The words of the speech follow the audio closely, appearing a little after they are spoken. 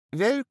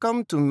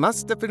Welcome to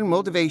Masterful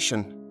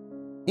Motivation.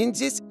 In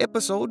this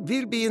episode,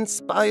 we'll be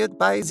inspired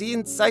by the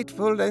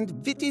insightful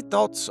and witty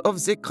thoughts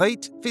of the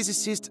great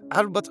physicist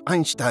Albert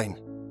Einstein.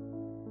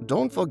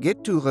 Don't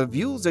forget to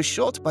review the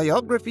short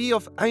biography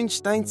of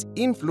Einstein's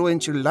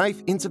influential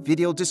life in the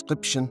video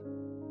description.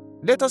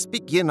 Let us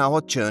begin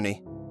our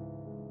journey.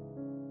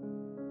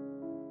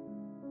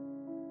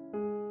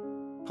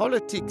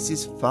 Politics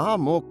is far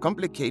more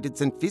complicated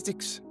than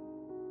physics.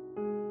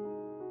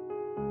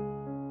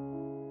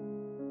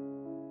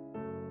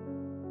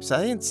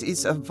 Science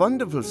is a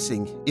wonderful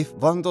thing if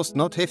one does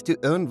not have to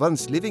earn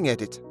one's living at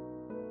it.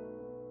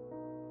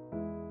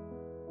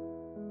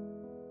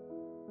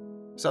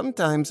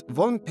 Sometimes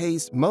one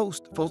pays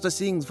most for the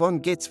things one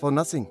gets for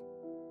nothing.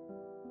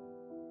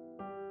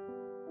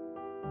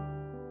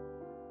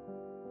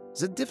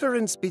 The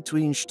difference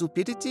between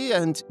stupidity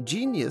and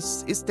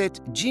genius is that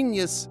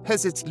genius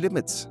has its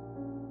limits.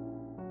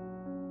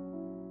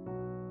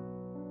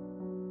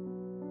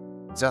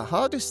 The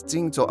hardest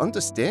thing to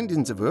understand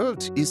in the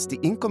world is the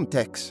income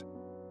tax.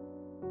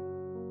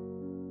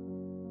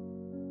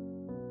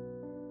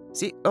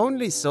 The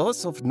only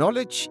source of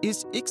knowledge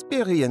is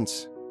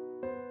experience.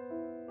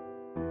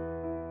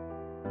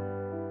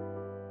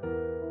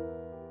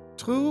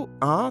 True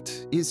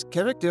art is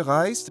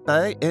characterized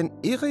by an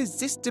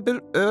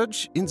irresistible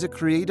urge in the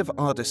creative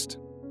artist.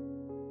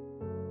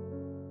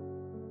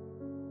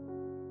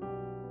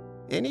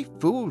 Any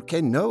fool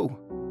can know.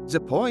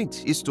 The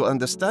point is to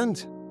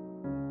understand.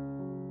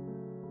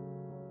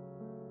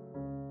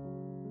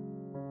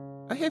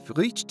 I have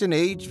reached an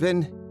age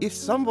when, if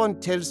someone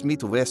tells me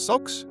to wear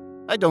socks,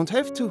 I don't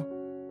have to.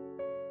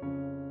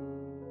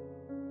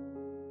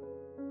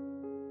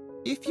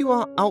 If you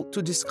are out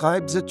to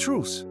describe the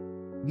truth,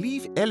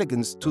 leave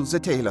elegance to the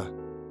tailor.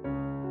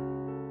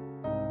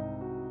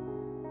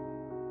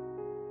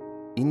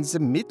 In the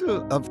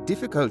middle of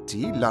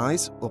difficulty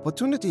lies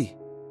opportunity.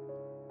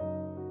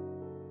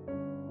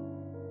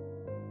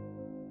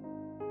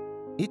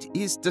 It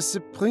is the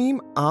supreme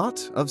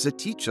art of the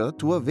teacher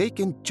to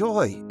awaken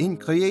joy in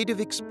creative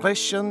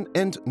expression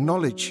and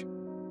knowledge.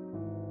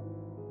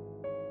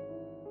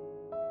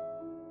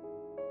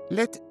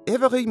 Let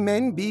every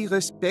man be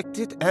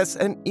respected as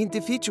an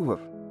individual,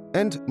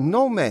 and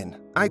no man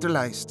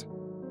idolized.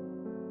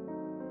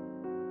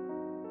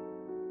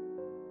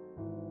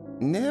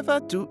 Never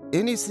do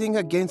anything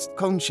against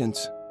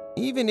conscience,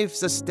 even if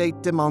the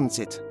state demands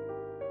it.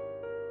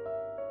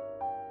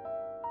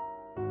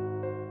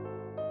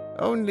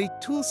 Only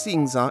two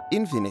things are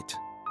infinite: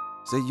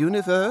 the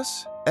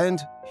universe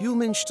and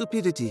human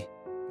stupidity,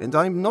 and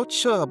I'm not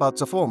sure about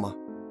the former.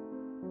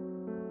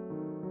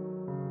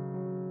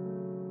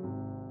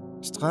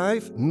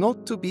 Strive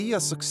not to be a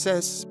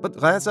success,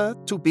 but rather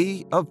to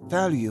be of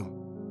value.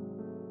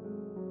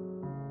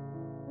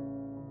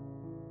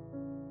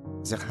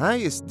 The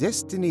highest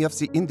destiny of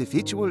the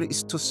individual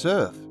is to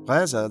serve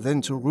rather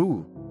than to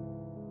rule.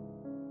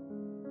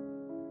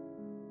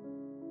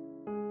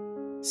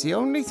 The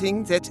only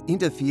thing that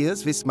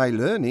interferes with my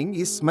learning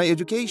is my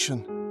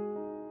education.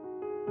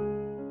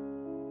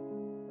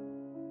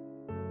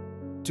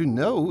 To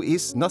know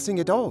is nothing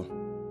at all.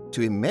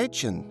 To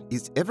imagine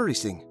is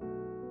everything.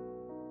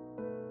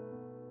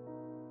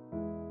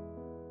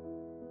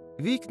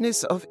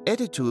 Weakness of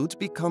attitude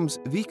becomes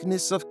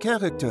weakness of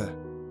character.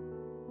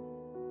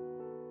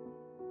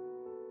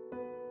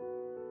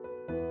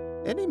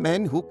 Any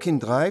man who can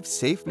drive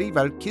safely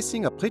while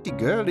kissing a pretty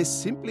girl is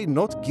simply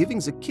not giving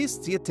the kiss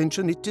the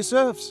attention it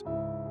deserves.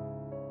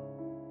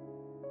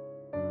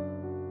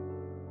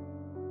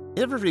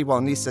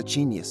 Everyone is a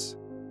genius,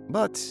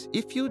 but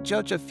if you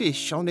judge a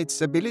fish on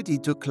its ability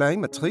to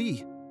climb a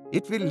tree,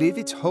 it will live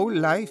its whole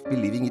life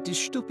believing it is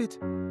stupid.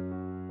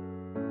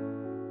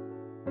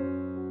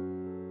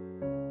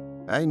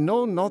 I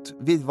know not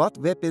with what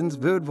weapons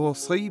World War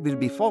III will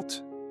be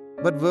fought,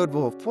 but World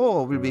War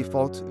IV will be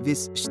fought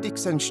with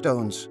sticks and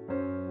stones.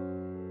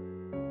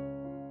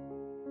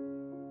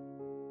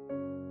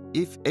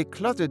 If a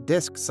cluttered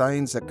desk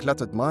signs a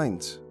cluttered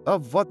mind,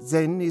 of what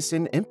then is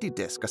an empty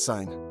desk a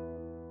sign?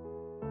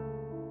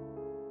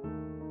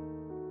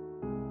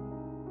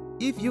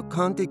 If you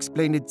can't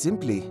explain it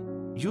simply,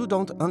 you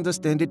don't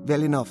understand it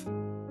well enough.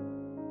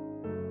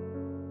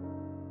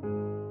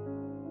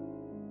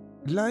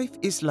 Life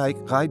is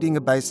like riding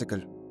a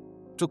bicycle.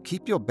 To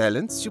keep your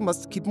balance, you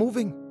must keep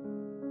moving.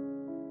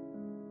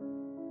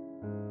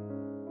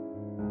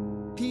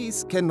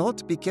 Peace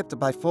cannot be kept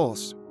by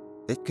force.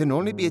 It can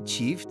only be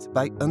achieved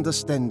by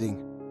understanding.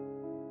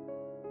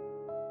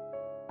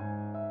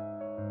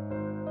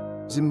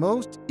 The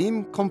most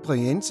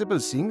incomprehensible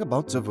thing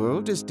about the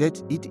world is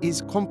that it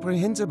is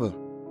comprehensible.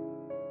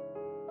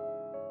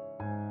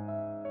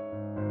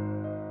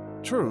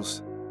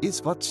 Truth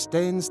is what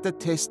stands the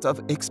test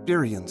of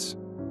experience.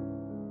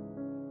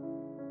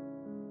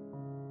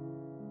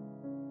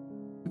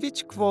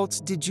 Which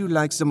quotes did you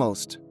like the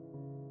most?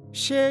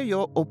 Share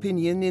your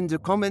opinion in the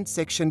comment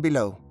section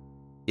below.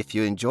 If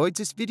you enjoyed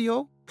this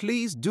video,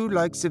 please do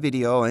like the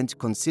video and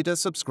consider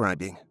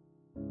subscribing.